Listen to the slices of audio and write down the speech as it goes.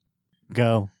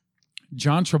Go.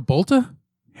 John Travolta,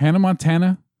 Hannah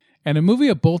Montana, and a movie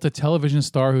about a television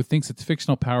star who thinks its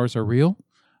fictional powers are real?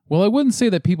 Well, I wouldn't say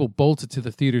that people bolted to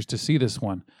the theaters to see this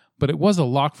one, but it was a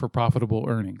lock for profitable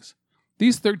earnings.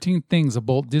 These 13 things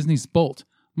about Disney's Bolt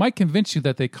might convince you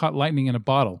that they caught lightning in a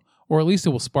bottle, or at least it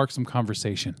will spark some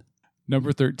conversation.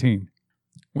 Number 13.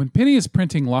 When Penny is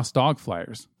printing Lost Dog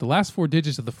flyers, the last 4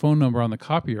 digits of the phone number on the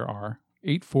copier are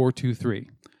 8423.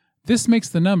 This makes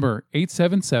the number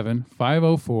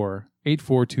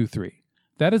 877-504-8423.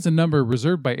 That is a number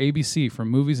reserved by ABC for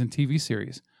movies and TV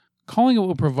series. Calling it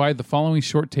will provide the following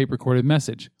short tape-recorded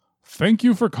message. Thank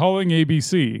you for calling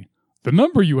ABC. The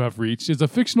number you have reached is a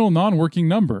fictional non-working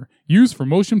number used for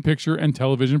motion picture and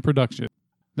television production.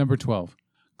 Number 12.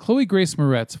 Chloe Grace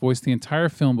Moretz voiced the entire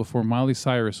film before Miley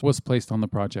Cyrus was placed on the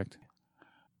project.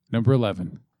 Number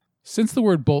 11. Since the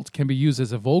word bolt can be used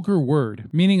as a vulgar word,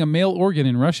 meaning a male organ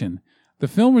in Russian, the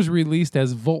film was released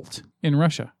as Volt in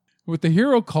Russia, with the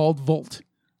hero called Volt.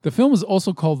 The film is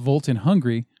also called Volt in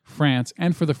Hungary, France,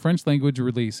 and for the French language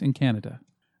release in Canada.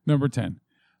 Number 10.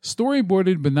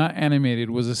 Storyboarded but not animated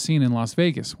was a scene in Las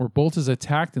Vegas where Bolt is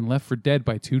attacked and left for dead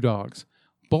by 2 dogs.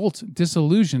 Bolt,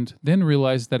 disillusioned, then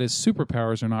realized that his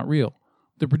superpowers are not real.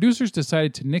 The producers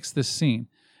decided to nix this scene,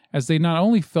 as they not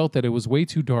only felt that it was way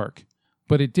too dark,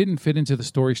 but it didn't fit into the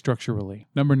story structurally.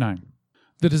 Number 9.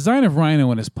 The design of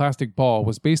Rhino and his plastic ball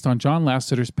was based on John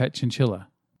Lasseter's pet chinchilla,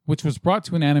 which was brought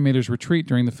to an animator's retreat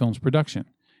during the film's production.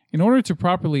 In order to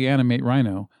properly animate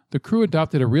Rhino, the crew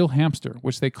adopted a real hamster,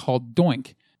 which they called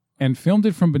Doink, and filmed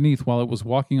it from beneath while it was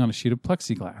walking on a sheet of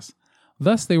plexiglass.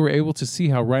 Thus, they were able to see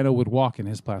how Rhino would walk in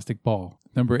his plastic ball.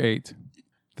 Number 8.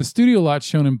 The studio lot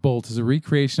shown in Bolt is a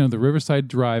recreation of the Riverside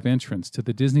Drive entrance to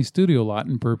the Disney Studio lot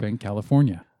in Burbank,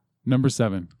 California. Number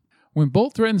 7. When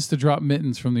Bolt threatens to drop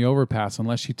Mittens from the overpass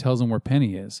unless she tells him where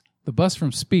Penny is, the bus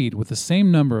from Speed, with the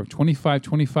same number of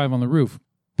 2525 on the roof,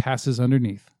 passes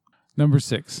underneath. Number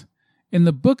 6. In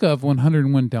the book of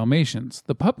 101 Dalmatians,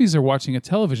 the puppies are watching a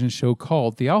television show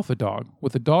called The Alpha Dog,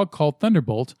 with a dog called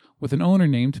Thunderbolt with an owner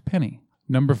named Penny.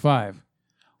 Number 5.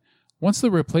 Once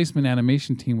the replacement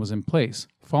animation team was in place,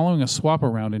 following a swap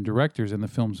around in directors and the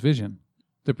film's vision,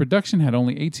 the production had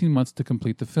only 18 months to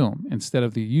complete the film, instead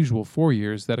of the usual 4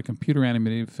 years that a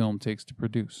computer-animated film takes to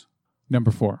produce.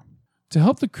 Number 4. To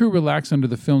help the crew relax under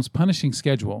the film's punishing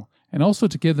schedule, and also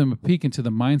to give them a peek into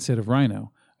the mindset of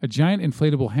Rhino, a giant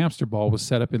inflatable hamster ball was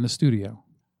set up in the studio.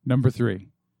 Number 3.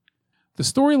 The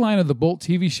storyline of the Bolt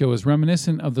TV show is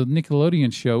reminiscent of the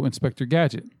Nickelodeon show Inspector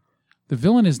Gadget. The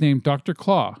villain is named Dr.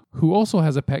 Claw, who also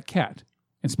has a pet cat.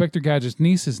 Inspector Gadget's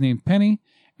niece is named Penny,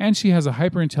 and she has a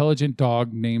hyper-intelligent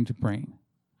dog named Brain.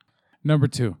 Number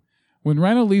 2. When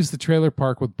Rhino leaves the trailer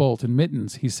park with Bolt and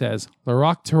Mittens, he says,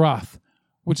 Larak Tarath,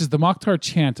 which is the Mokhtar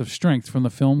chant of strength from the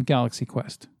film Galaxy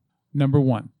Quest. Number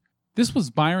 1. This was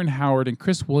Byron Howard and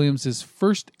Chris Williams'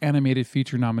 first animated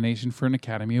feature nomination for an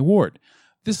Academy Award.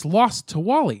 This lost to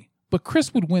WALL-E, but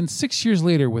Chris would win 6 years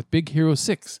later with Big Hero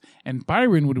 6, and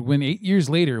Byron would win 8 years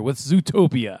later with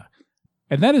Zootopia.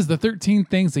 And that is the 13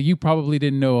 things that you probably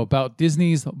didn't know about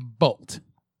Disney's Bolt.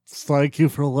 Thank you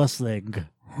for listening.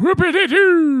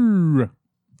 Whoopity-doo!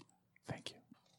 Thank you.